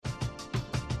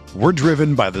We're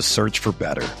driven by the search for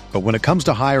better. But when it comes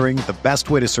to hiring, the best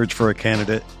way to search for a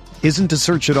candidate isn't to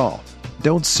search at all.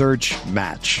 Don't search,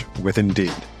 match with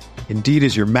Indeed. Indeed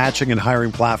is your matching and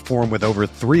hiring platform with over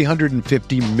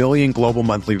 350 million global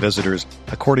monthly visitors,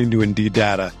 according to Indeed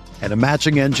data, and a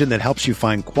matching engine that helps you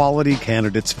find quality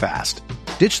candidates fast.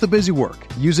 Ditch the busy work.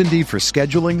 Use Indeed for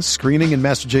scheduling, screening, and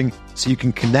messaging so you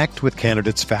can connect with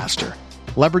candidates faster.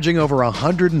 Leveraging over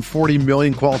 140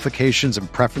 million qualifications and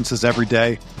preferences every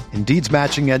day, Indeed's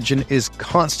matching engine is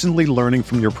constantly learning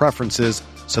from your preferences,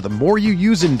 so the more you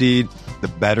use Indeed, the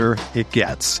better it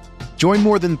gets. Join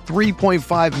more than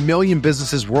 3.5 million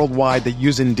businesses worldwide that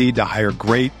use Indeed to hire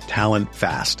great talent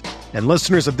fast. And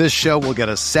listeners of this show will get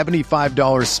a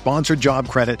 $75 sponsored job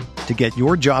credit to get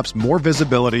your jobs more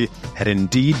visibility at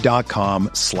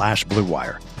Indeed.com/Blue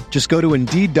Wire. Just go to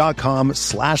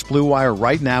Indeed.com/Blue Wire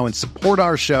right now and support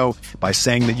our show by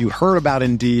saying that you heard about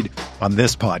Indeed on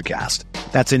this podcast.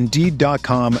 That's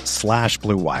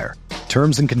Indeed.com/Blue Wire.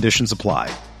 Terms and conditions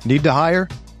apply. Need to hire?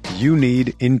 You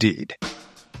need Indeed.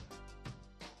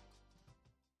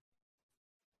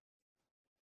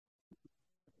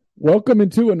 Welcome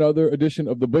into another edition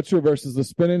of The Butcher versus the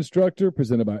Spin Instructor,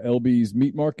 presented by LB's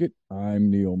Meat Market.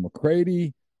 I'm Neil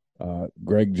McCready.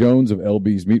 Greg Jones of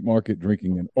LB's Meat Market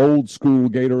drinking an old school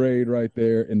Gatorade right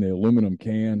there in the aluminum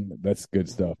can. That's good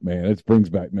stuff, man. It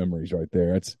brings back memories right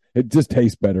there. It just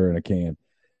tastes better in a can.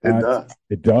 It does.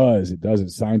 It does. It does.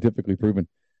 It's scientifically proven.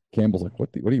 Campbell's like,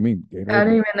 what do you mean? Gatorade? I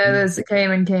didn't even know this came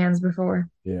in cans before.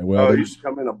 Yeah, well, it used to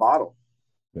come in a bottle.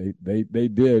 They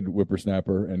did,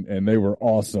 Whippersnapper, and they were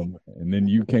awesome. And then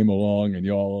you came along and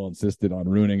y'all insisted on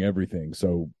ruining everything.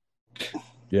 So,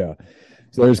 yeah.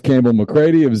 So there's Campbell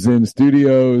McCready of Zen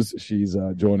Studios. She's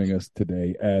joining us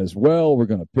today as well. We're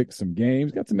going to pick some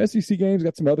games. Got some SEC games,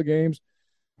 got some other games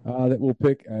that we'll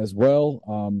pick as well.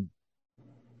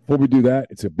 Before we do that,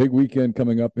 it's a big weekend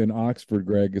coming up in Oxford,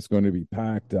 Greg. It's going to be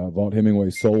packed. Vaught-Hemingway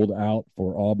sold out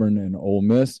for Auburn and Ole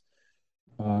Miss.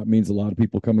 It means a lot of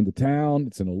people coming to town.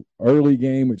 It's an early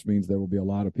game, which means there will be a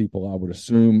lot of people, I would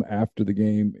assume, after the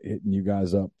game hitting you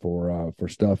guys up for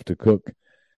stuff to cook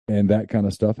and that kind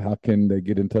of stuff. How can they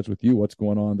get in touch with you? What's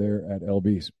going on there at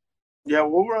LB's? Yeah,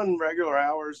 we'll run regular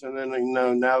hours, and then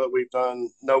now that we've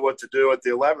know what to do at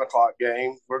the 11 o'clock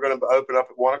game, we're going to open up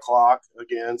at 1 o'clock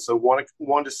again. So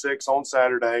 1 to 6 on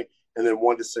Saturday, and then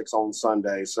 1 to 6 on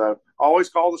Sunday. So always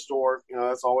call the store.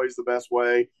 That's always the best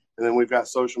way. And then we've got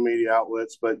social media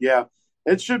outlets. But, yeah,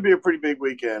 it should be a pretty big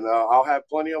weekend. I'll have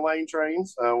plenty of lane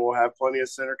trains. We'll have plenty of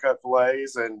center cut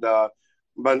fillets, and I'm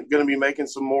going to be making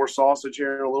some more sausage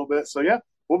here in a little bit. So, yeah,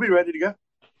 we'll be ready to go.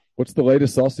 What's the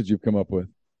latest sausage you've come up with?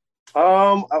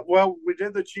 Well, we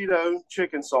did the Cheeto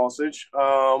chicken sausage.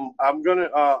 I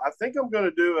think I'm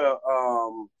gonna do a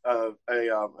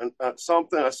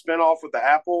spinoff with the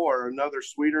apple or another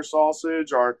sweeter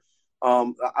sausage. Or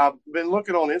I've been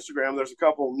looking on Instagram. There's a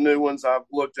couple new ones I've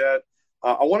looked at.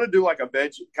 I want to do like a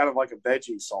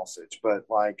veggie sausage, but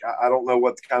I don't know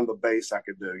what kind of the base I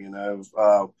could do.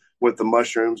 With the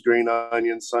mushrooms, green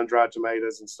onions, sun-dried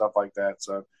tomatoes, and stuff like that.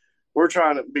 So we're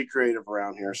trying to be creative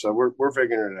around here. So we're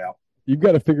figuring it out. You've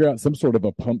got to figure out some sort of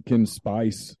a pumpkin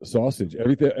spice sausage.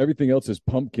 Everything else is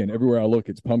pumpkin. Everywhere I look,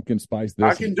 it's pumpkin spice.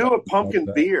 I can do a pumpkin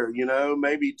beer,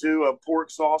 maybe do a pork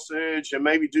sausage and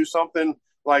maybe do something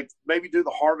like maybe do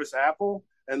the Harvest Apple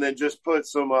and then just put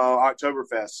some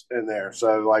Oktoberfest in there.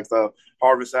 So the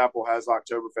Harvest Apple has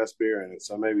Oktoberfest beer in it.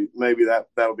 So maybe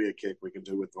that'll be a kick we can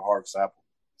do with the Harvest Apple.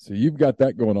 So you've got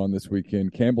that going on this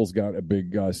weekend. Campbell's got a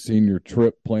big senior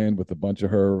trip planned with a bunch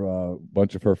of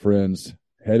her friends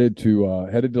headed to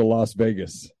Las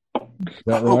Vegas. Is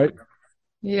that right?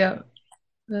 Yeah,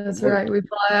 that's right. We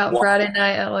fly out Friday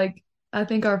night at I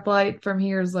think our flight from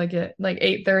here is at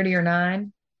 8:30 or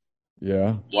 9.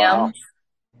 Yeah. Wow.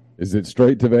 Is it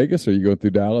straight to Vegas, or you go through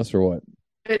Dallas, or what?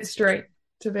 It's straight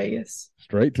to Vegas.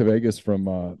 Straight to Vegas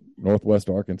from Northwest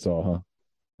Arkansas, huh?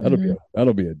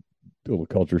 That'll be a little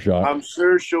culture shock. I'm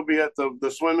sure she'll be at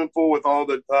the swimming pool with all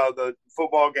the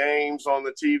football games on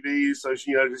the TV. So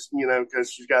she,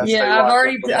 because she's got. Yeah, I've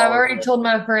already told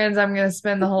my friends I'm going to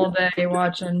spend the whole day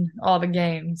watching all the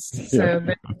games, so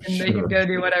they can go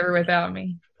do whatever without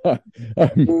me.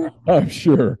 I'm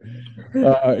sure.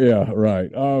 Yeah, right.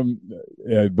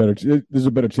 There's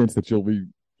a better chance that you'll be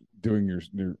doing your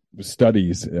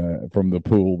studies from the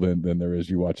pool than there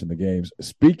is you watching the games.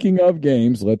 Speaking of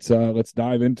games, let's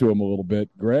dive into them a little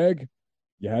bit. Greg,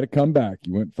 you had to come back.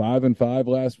 You went 5-5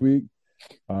 last week.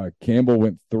 Campbell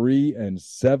went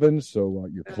 3-7, so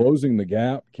you're closing the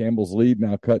gap. Campbell's lead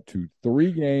now cut to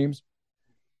 3 games.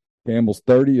 Campbell's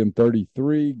 30 and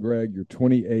 33. Greg, you're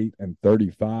 28 and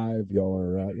 35.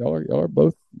 Y'all are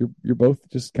both you're both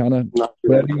just kind of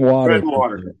treading water.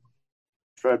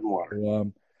 Treading water.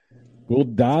 So, we'll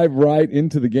dive right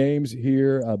into the games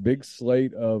here. A big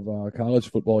slate of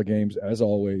college football games as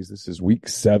always. This is week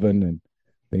 7 and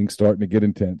things starting to get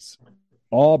intense.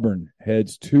 Auburn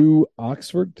heads to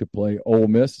Oxford to play Ole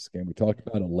Miss. This game we talked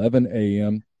about, 11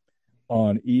 a.m.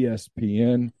 on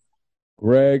ESPN.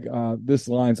 Greg, this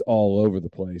line's all over the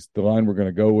place. The line we're going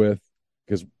to go with,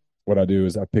 because what I do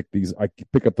is I pick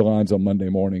up the lines on Monday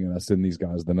morning and I send these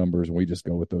guys the numbers and we just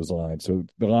go with those lines. So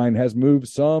the line has moved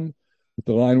some, but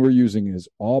the line we're using is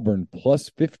Auburn plus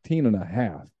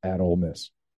 15.5 at Ole Miss.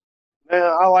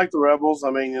 Yeah, I like the Rebels. I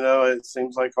mean, it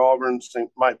seems like Auburn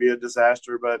might be a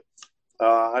disaster, but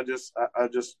I just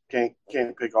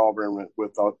can't pick Auburn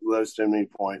with those too many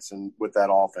points and with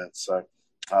that offense. So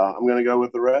I'm going to go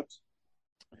with the Rebs.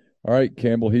 All right,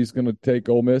 Campbell, he's going to take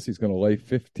Ole Miss. He's going to lay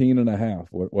 15.5.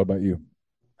 What about you?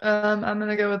 I'm going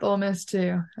to go with Ole Miss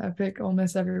too. I pick Ole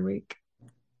Miss every week.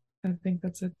 I think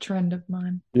that's a trend of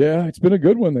mine. Yeah, it's been a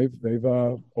good one. They've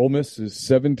Ole Miss is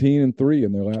 17-3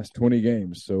 in their last 20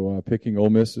 games. So picking Ole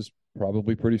Miss is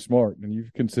probably pretty smart. And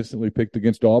you've consistently picked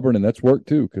against Auburn, and that's worked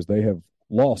too because they have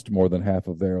lost more than half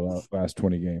of their last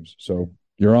 20 games. So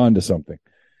you're on to something.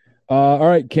 All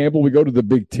right, Campbell, we go to the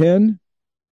Big Ten.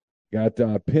 Got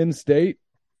Penn State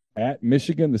at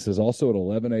Michigan. This is also an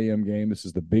 11 a.m. game. This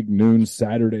is the big noon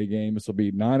Saturday game. This will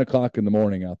be 9 o'clock in the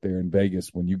morning out there in Vegas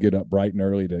when you get up bright and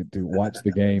early to watch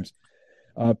the games.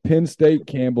 Penn State,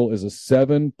 Campbell, is a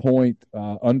 7-point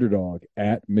underdog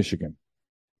at Michigan.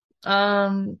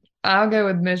 I'll go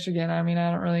with Michigan. I mean,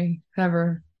 I don't really have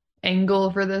an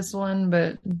angle for this one,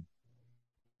 but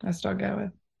I still go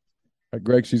with. All right,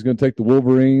 Greg, she's going to take the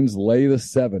Wolverines, lay the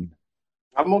 7.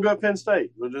 I'm going to go Penn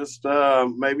State. We'll just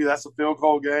maybe that's a field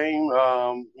goal game.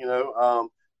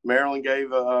 Maryland gave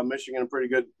Michigan a pretty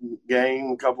good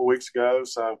game a couple weeks ago.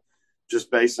 So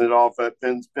just basing it off at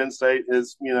Penn State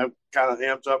is, kind of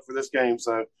amped up for this game.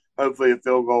 So hopefully a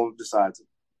field goal decides it.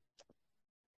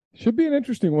 Should be an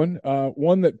interesting one.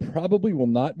 One that probably will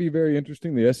not be very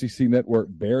interesting. The SEC Network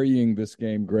burying this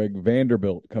game, Greg.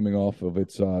 Vanderbilt coming off of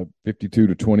its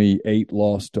 52-28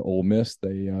 loss to Ole Miss.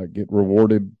 They get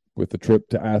rewarded with a trip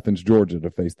to Athens, Georgia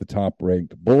to face the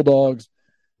top-ranked Bulldogs.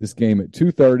 This game at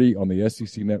 2:30 on the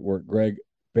SEC Network. Greg,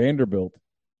 Vanderbilt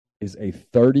is a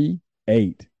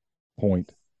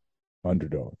 38-point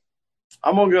underdog.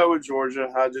 I'm going to go with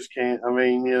Georgia. I just can't. I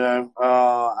mean,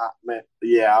 for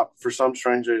some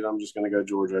strange reason, I'm just going to go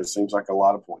Georgia. It seems like a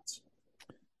lot of points.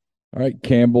 All right,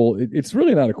 Campbell, it's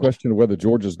really not a question of whether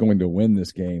Georgia's going to win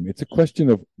this game. It's a question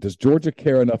of, does Georgia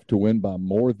care enough to win by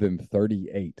more than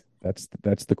 38? That's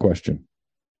the question.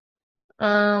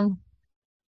 I'll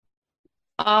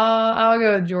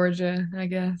go with Georgia, I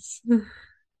guess.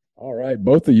 All right,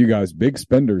 both of you guys, big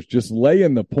spenders, just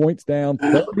laying the points down,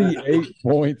 38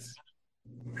 points.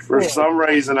 For some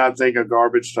reason, I think a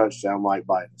garbage touchdown might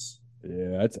bite us.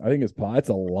 Yeah, I think it's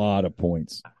a lot of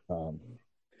points. All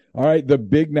right, the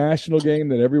big national game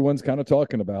that everyone's kind of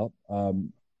talking about.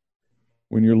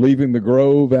 When you're leaving the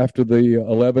Grove after the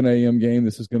 11 a.m. game,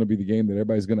 this is going to be the game that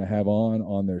everybody's going to have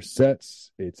on their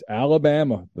sets. It's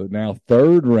Alabama, the now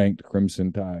third-ranked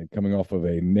Crimson Tide, coming off of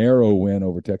a narrow win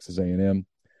over Texas A&M.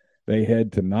 They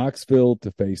head to Knoxville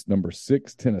to face number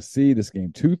 6 Tennessee. This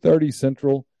game, 2:30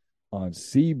 Central on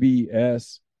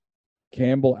CBS.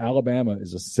 Campbell, Alabama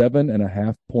is a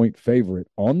 7.5-point favorite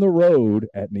on the road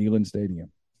at Neyland Stadium.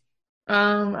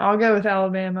 I'll go with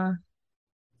Alabama.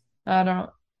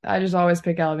 I just always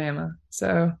pick Alabama.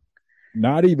 So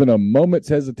not even a moment's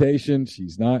hesitation.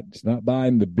 She's not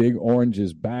buying the big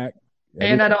oranges back.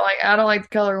 And I don't like the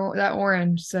color that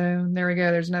orange. So there we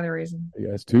go. There's another reason.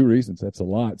 Yeah, it's 2 reasons. That's a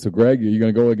lot. So Greg, are you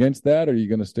going to go against that, or are you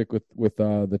going to stick with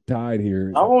the Tide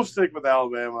here? I won't stick with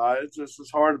Alabama.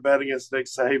 It's hard to bet against Nick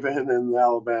Saban and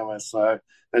Alabama. So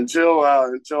until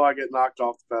I get knocked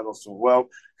off the pedestal,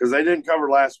 because they didn't cover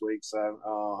last week,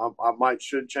 so I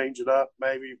should change it up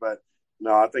maybe, but.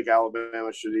 No, I think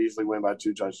Alabama should easily win by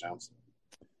 2 touchdowns.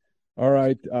 All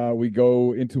right, we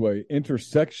go into a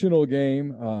intersectional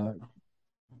game,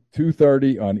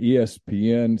 2:30 on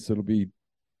ESPN. So it'll be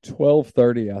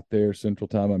 12:30 out there Central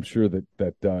Time. I'm sure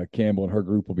that Campbell and her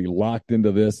group will be locked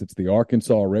into this. It's the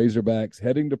Arkansas Razorbacks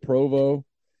heading to Provo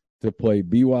to play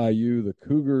BYU. The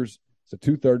Cougars. It's a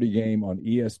 2:30 game on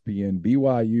ESPN.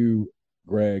 BYU,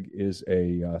 Greg, is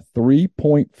a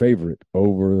 3-point favorite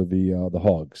over the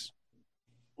Hogs.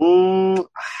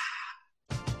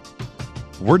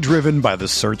 We're driven by the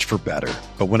search for better.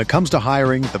 But when it comes to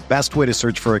hiring, the best way to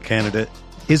search for a candidate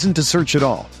isn't to search at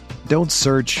all. Don't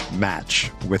search,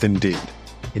 match with Indeed.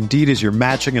 Indeed is your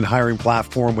matching and hiring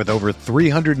platform with over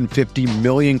 350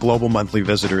 million global monthly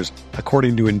visitors,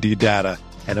 according to Indeed data,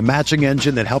 and a matching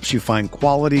engine that helps you find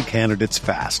quality candidates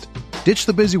fast. Ditch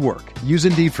the busy work. Use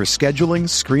Indeed for scheduling,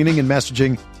 screening, and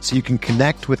messaging so you can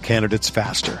connect with candidates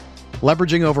faster.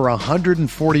 Leveraging over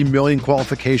 140 million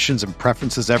qualifications and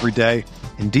preferences every day,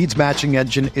 Indeed's matching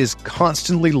engine is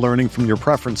constantly learning from your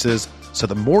preferences, so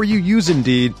the more you use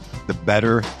Indeed, the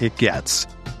better it gets.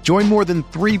 Join more than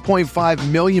 3.5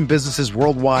 million businesses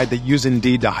worldwide that use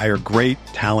Indeed to hire great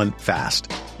talent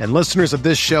fast. And listeners of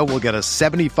this show will get a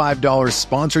 $75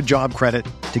 sponsored job credit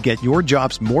to get your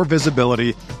jobs more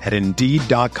visibility at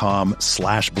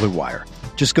Indeed.com/Blue Wire.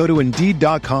 Just go to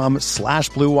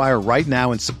Indeed.com/Blue Wire right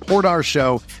now and support our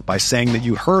show by saying that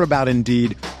you heard about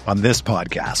Indeed on this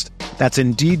podcast. That's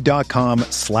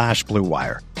Indeed.com/Blue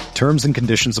Wire. Terms and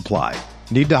conditions apply.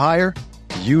 Need to hire?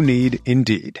 You need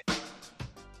Indeed.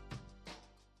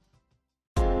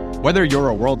 Whether you're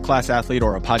a world-class athlete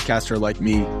or a podcaster like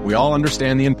me, we all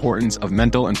understand the importance of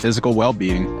mental and physical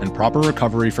well-being and proper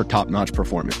recovery for top-notch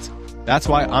performance. That's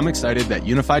why I'm excited that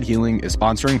Unified Healing is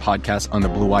sponsoring podcasts on the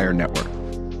Blue Wire Network.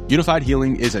 Unified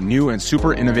Healing is a new and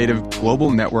super innovative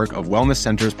global network of wellness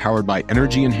centers powered by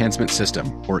Energy Enhancement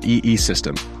System, or EE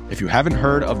System. If you haven't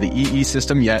heard of the EE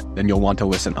System yet, then you'll want to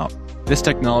listen up. This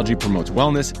technology promotes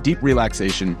wellness, deep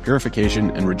relaxation,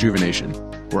 purification, and rejuvenation.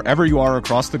 Wherever you are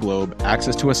across the globe,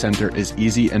 access to a center is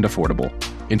easy and affordable.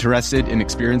 Interested in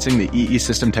experiencing the EE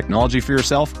System technology for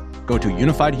yourself? Go to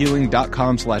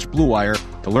unifiedhealing.com/Blue Wire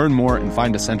to learn more and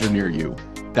find a center near you.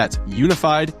 That's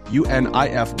unified,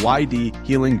 UNIFYD,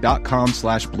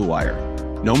 healing.com/Blue Wire.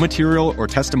 No material or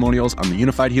testimonials on the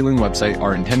Unified Healing website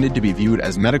are intended to be viewed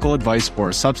as medical advice or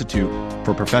a substitute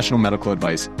for professional medical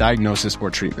advice, diagnosis,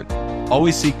 or treatment.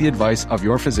 Always seek the advice of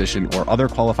your physician or other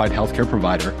qualified healthcare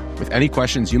provider with any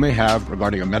questions you may have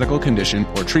regarding a medical condition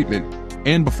or treatment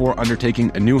and before undertaking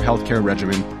a new healthcare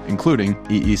regimen, including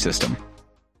EE System.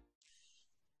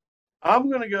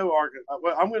 I'm going to go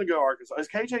Arkansas. Is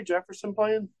KJ Jefferson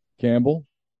playing? Campbell?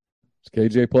 Is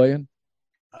KJ playing?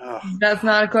 That's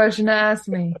not a question to ask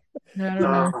me. I don't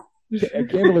know.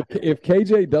 Campbell, if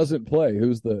KJ doesn't play,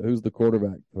 who's the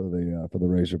quarterback for the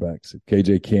Razorbacks? If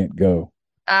KJ can't go,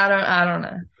 I don't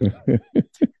know.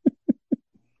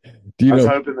 I was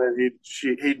hoping that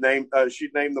she'd name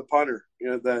the punter,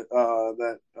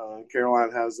 that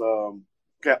Caroline has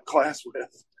class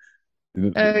with.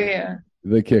 Oh yeah,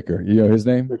 the kicker. You know his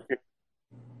name?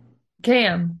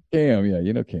 Cam. Cam, yeah,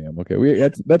 you know Cam.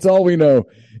 Okay, that's all we know.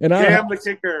 And Cam the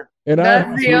kicker. And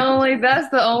that's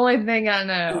the only thing I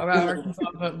know about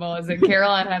Arkansas football is that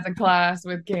Caroline has a class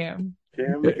with Cam.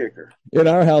 Cam the kicker. In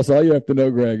our house, all you have to know,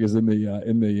 Greg, is in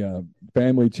the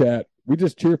family chat, we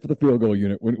just cheer for the field goal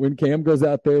unit. When Cam goes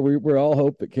out there, we all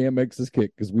hope that Cam makes his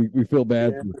kick because we feel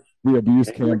bad for the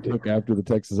abuse Cam took after the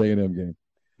Texas A&M game.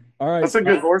 All right, that's a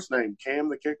good horse name, Cam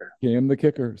the kicker. Cam the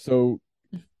kicker. So,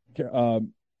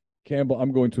 Campbell,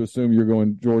 I'm going to assume you're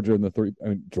going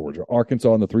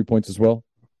Arkansas in the 3 points as well.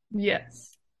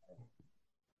 Yes.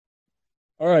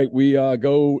 All right, we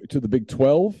go to the Big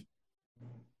 12.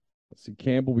 Let's see,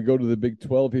 Campbell. We go to the Big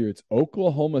 12 here. It's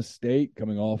Oklahoma State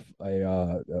coming off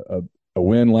a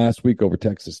win last week over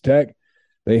Texas Tech.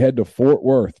 They head to Fort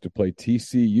Worth to play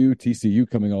TCU. TCU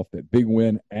coming off that big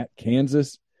win at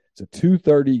Kansas. It's a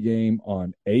 2:30 game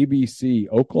on ABC.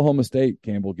 Oklahoma State,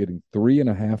 Campbell, getting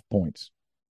 3.5 points.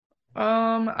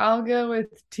 I'll go with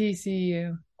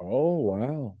TCU. Oh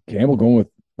wow, Campbell going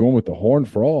with the Horned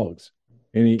Frogs.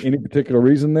 Any particular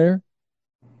reason there?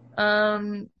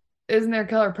 Isn't their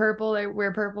color purple? They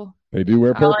wear purple. They do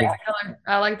wear purple.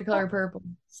 I like the color purple.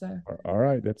 So all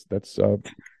right, that's. I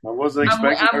wasn't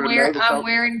expecting. I'm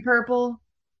wearing purple.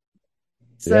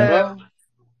 So yeah.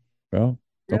 Well,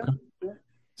 okay.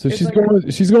 So she's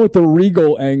going with the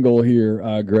Regal angle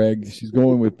here, Greg. She's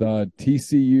going with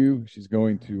TCU. She's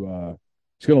going to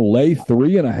lay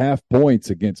 3.5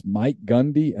 points against Mike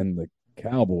Gundy and the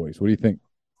Cowboys. What do you think?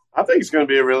 I think it's going to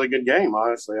be a really good game,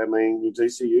 honestly. I mean,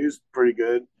 TCU's pretty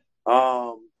good.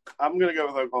 I'm going to go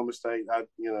with Oklahoma State.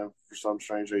 For some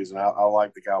strange reason, I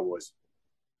like the Cowboys.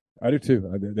 I do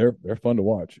too. They're fun to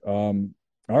watch.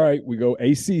 All right, we go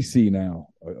ACC now.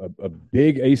 A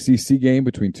big ACC game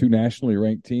between two nationally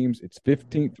ranked teams. It's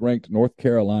 15th ranked North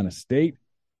Carolina State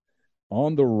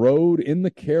on the road in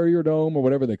the Carrier Dome, or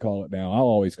whatever they call it now. I'll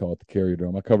always call it the Carrier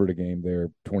Dome. I covered a game there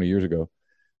 20 years ago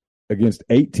against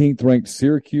 18th ranked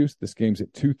Syracuse. This game's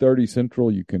at 2:30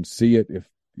 Central. You can see it if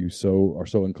you are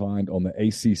so inclined on the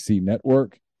ACC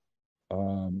network.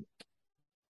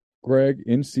 Greg,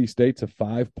 NC State's a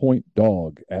 5-point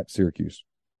dog at Syracuse.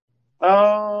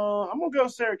 I'm gonna go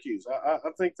Syracuse. I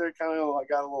think they're kind of like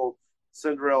got a little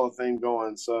Cinderella theme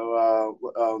going. So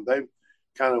they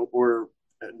kind of were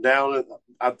down.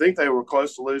 I think they were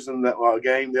close to losing that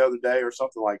game the other day or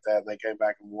something like that, and they came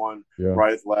back and won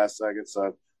right at the last second.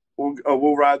 So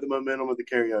we'll ride the momentum of the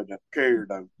Carrier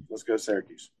Dome. Let's go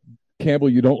Syracuse. Campbell,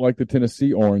 you don't like the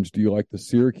Tennessee orange. Do you like the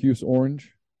Syracuse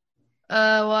orange?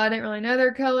 Well, I didn't really know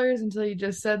their colors until you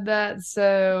just said that,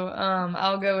 so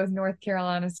I'll go with North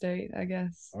Carolina State, I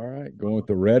guess. All right, going with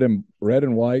the red and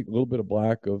white, a little bit of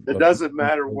black. It doesn't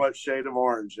matter what shade of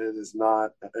orange. It is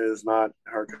not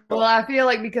her color. Well, I feel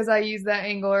like because I used that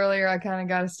angle earlier, I kind of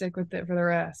got to stick with it for the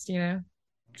rest, you know?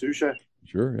 Touche.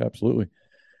 Sure, absolutely.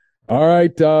 All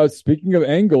right, speaking of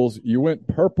angles, you went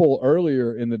purple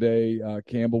earlier in the day,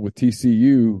 Campbell, with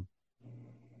TCU.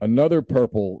 Another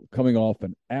purple coming off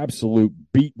an absolute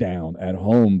beatdown at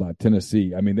home by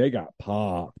Tennessee. I mean, they got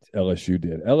popped, LSU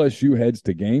did. LSU heads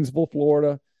to Gainesville,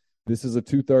 Florida. This is a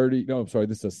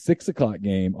 6 o'clock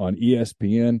game on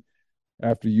ESPN.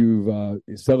 After you've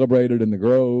celebrated in the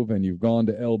Grove and you've gone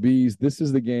to LB's, this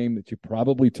is the game that you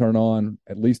probably turn on,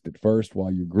 at least at first,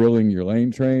 while you're grilling your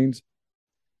lane trains.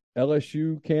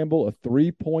 LSU, Campbell, a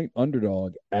 3-point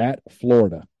underdog at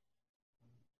Florida.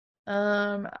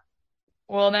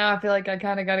 Well, now I feel like I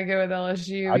kind of got to go with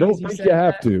LSU. I don't think you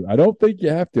have to. I don't think you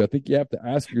have to. I think you have to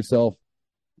ask yourself.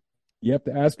 You have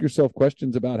to ask yourself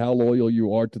questions about how loyal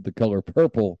you are to the color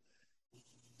purple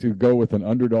to go with an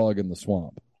underdog in the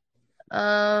swamp. Okay,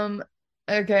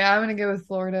 I'm gonna go with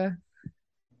Florida.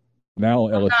 Now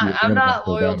LSU. I'm not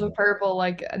loyal to purple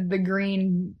like the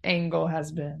green angle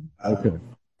has been. Okay,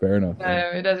 fair enough. So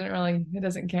it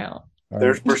doesn't count.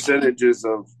 There's percentages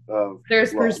of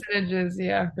there's love. Percentages,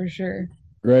 yeah, for sure.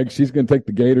 Greg, she's going to take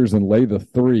the Gators and lay the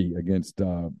 3 against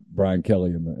Brian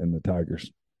Kelly and the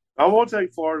Tigers. I'm going to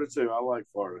take Florida too. I like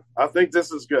Florida. I think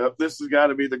this is good. This has got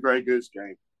to be the Grey Goose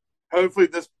game. Hopefully,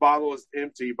 this bottle is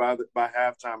empty by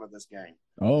halftime of this game.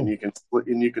 Oh, and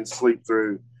you can sleep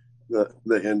through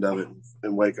the end of it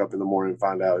and wake up in the morning and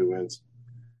find out who wins.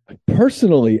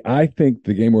 Personally, I think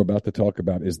the game we're about to talk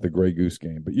about is the Grey Goose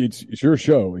game, but it's your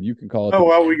show, and you can call it. Oh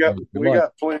well, we got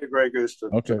plenty of Grey Goose.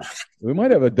 Okay, we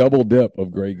might have a double dip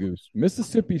of Grey Goose.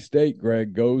 Mississippi State,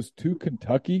 Greg, goes to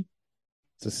Kentucky.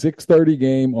 It's a 6:30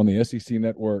 game on the SEC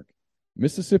Network.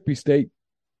 Mississippi State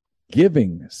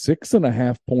giving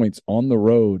 6.5 points on the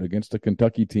road against a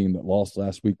Kentucky team that lost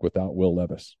last week without Will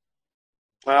Levis.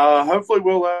 Hopefully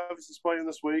Will Levis is playing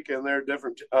this week, and they're a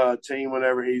different team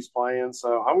whenever he's playing.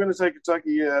 So I'm going to take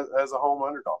Kentucky as a home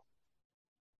underdog.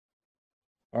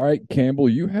 All right, Campbell,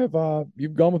 you've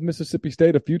gone with Mississippi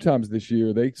State a few times this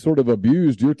year. They sort of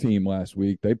abused your team last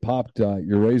week. They popped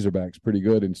your Razorbacks pretty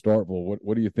good in Starkville.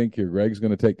 What do you think here? Greg's going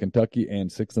to take Kentucky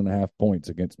and 6.5 points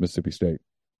against Mississippi State.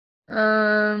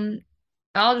 I'll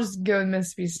just go with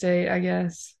Mississippi State, I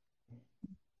guess.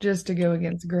 Just to go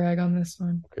against Greg on this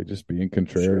one. Okay, just being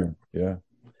contrarian. Sure. Yeah.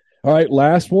 All right,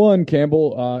 last one,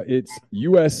 Campbell. It's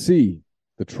USC,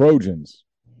 the Trojans.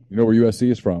 You know where USC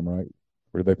is from, right?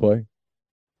 Where do they play?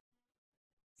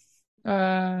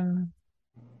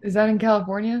 Is that in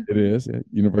California? It is.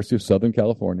 University of Southern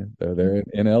California. They're there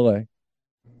in LA.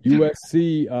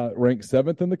 USC ranked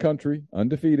 7th in the country,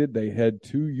 undefeated. They head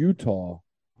to Utah.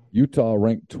 Utah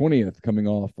ranked 20th coming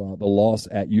off the loss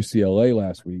at UCLA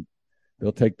last week.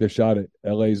 They'll take their shot at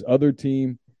LA's other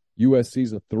team.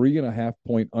 USC's a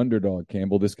 3.5-point underdog,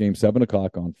 Campbell. This game, 7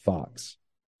 o'clock on Fox.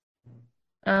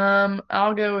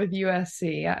 I'll go with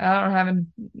USC. I don't have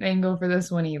an angle for this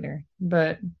one either,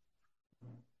 but.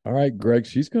 All right, Greg,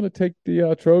 she's going to take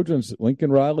the Trojans,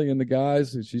 Lincoln Riley and the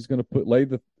guys. And she's going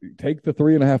to take the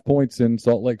 3.5 points in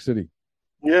Salt Lake City.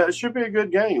 Yeah, it should be a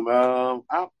good game. I'm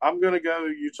going to go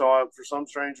Utah for some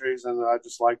strange reason. I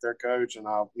just like their coach, and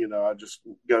I just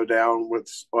go down with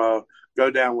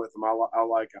them. I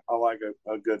like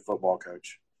a good football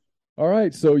coach. All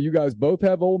right, so you guys both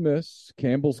have Ole Miss.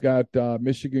 Campbell's got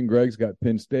Michigan. Greg's got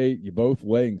Penn State. You're both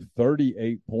laying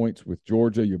 38 points with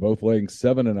Georgia. You're both laying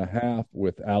 7.5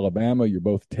 with Alabama. You're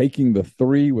both taking the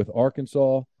 3 with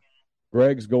Arkansas.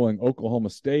 Greg's going Oklahoma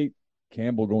State.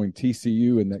 Campbell going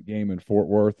TCU in that game in Fort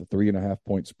Worth, a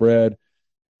 3.5-point spread.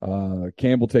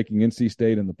 Campbell taking NC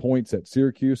State in the points at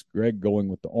Syracuse. Greg going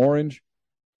with the orange.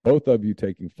 Both of you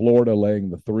taking Florida, laying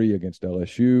the 3 against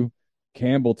LSU.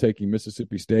 Campbell taking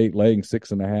Mississippi State, laying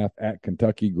 6.5 at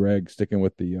Kentucky. Greg sticking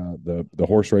with the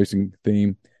horse racing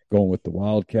theme, going with the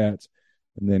Wildcats.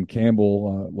 And then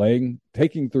Campbell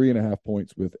taking 3.5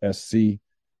 points with SC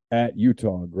at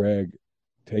Utah. Greg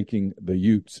taking the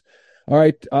Utes. All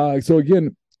right, so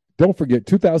again, don't forget,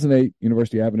 2008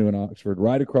 University Avenue in Oxford,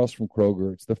 right across from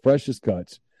Kroger. It's the freshest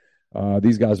cuts.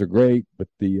 These guys are great, but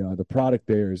the product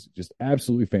there is just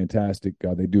absolutely fantastic.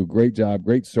 They do a great job,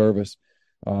 great service.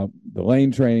 The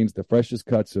lane trains, the freshest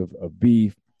cuts of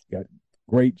beef, got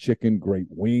great chicken, great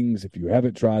wings. If you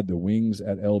haven't tried the wings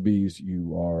at LB's,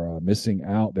 you are missing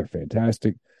out. They're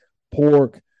fantastic.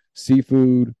 Pork,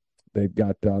 seafood. They've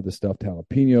got the stuffed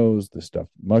jalapenos, the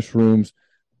stuffed mushrooms,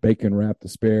 bacon wrapped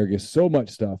asparagus, so much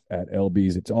stuff at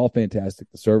LB's. It's all fantastic.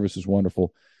 The service is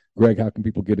wonderful. Greg, how can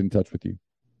people get in touch with you?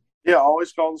 Yeah,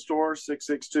 always call the store,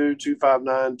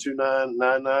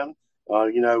 662-259-2999.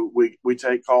 We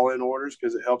take call-in orders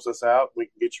because it helps us out. We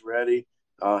can get you ready,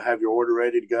 have your order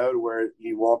ready to go to where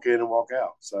you walk in and walk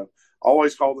out. So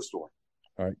always call the store.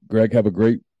 All right, Greg, have a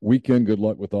great weekend. Good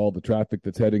luck with all the traffic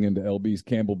that's heading into LB's.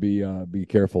 Campbell, be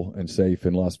careful and safe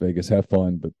in Las Vegas. Have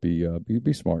fun, but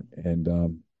be smart.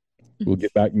 And we'll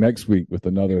get back next week with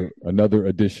another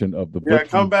edition of the Butcher. Yeah,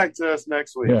 come back to us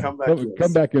next week. Yeah, come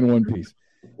back in one piece.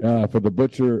 For the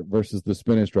Butcher versus the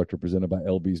Spin Instructor, presented by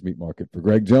LB's Meat Market. For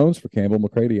Greg Jones, for Campbell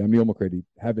McCready, I'm Neil McCready.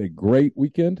 Have a great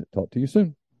weekend. Talk to you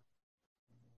soon.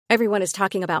 Everyone is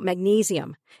talking about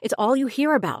magnesium. It's all you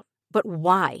hear about. But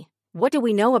why? What do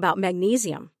we know about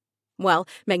magnesium? Well,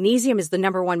 magnesium is the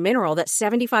number one mineral that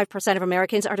 75% of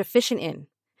Americans are deficient in.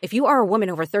 If you are a woman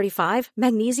over 35,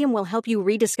 magnesium will help you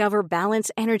rediscover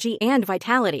balance, energy, and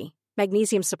vitality.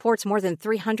 Magnesium supports more than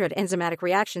 300 enzymatic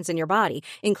reactions in your body,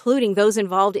 including those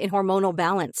involved in hormonal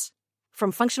balance.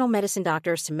 From functional medicine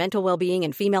doctors to mental well-being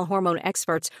and female hormone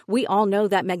experts, we all know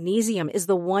that magnesium is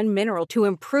the one mineral to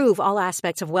improve all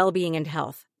aspects of well-being and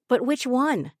health. But which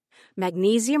one?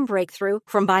 Magnesium Breakthrough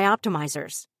from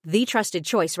Bioptimizers, the trusted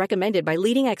choice recommended by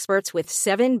leading experts with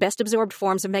 7 best-absorbed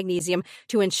forms of magnesium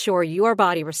to ensure your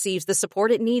body receives the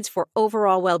support it needs for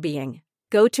overall well-being.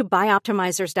 Go to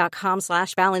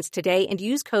bioptimizers.com/balance today and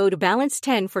use code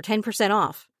BALANCE10 for 10%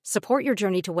 off. Support your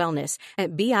journey to wellness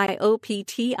at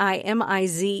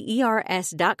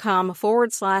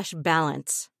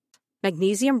bioptimizers.com/balance.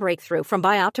 Magnesium Breakthrough from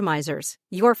Bioptimizers,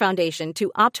 your foundation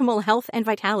to optimal health and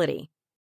vitality.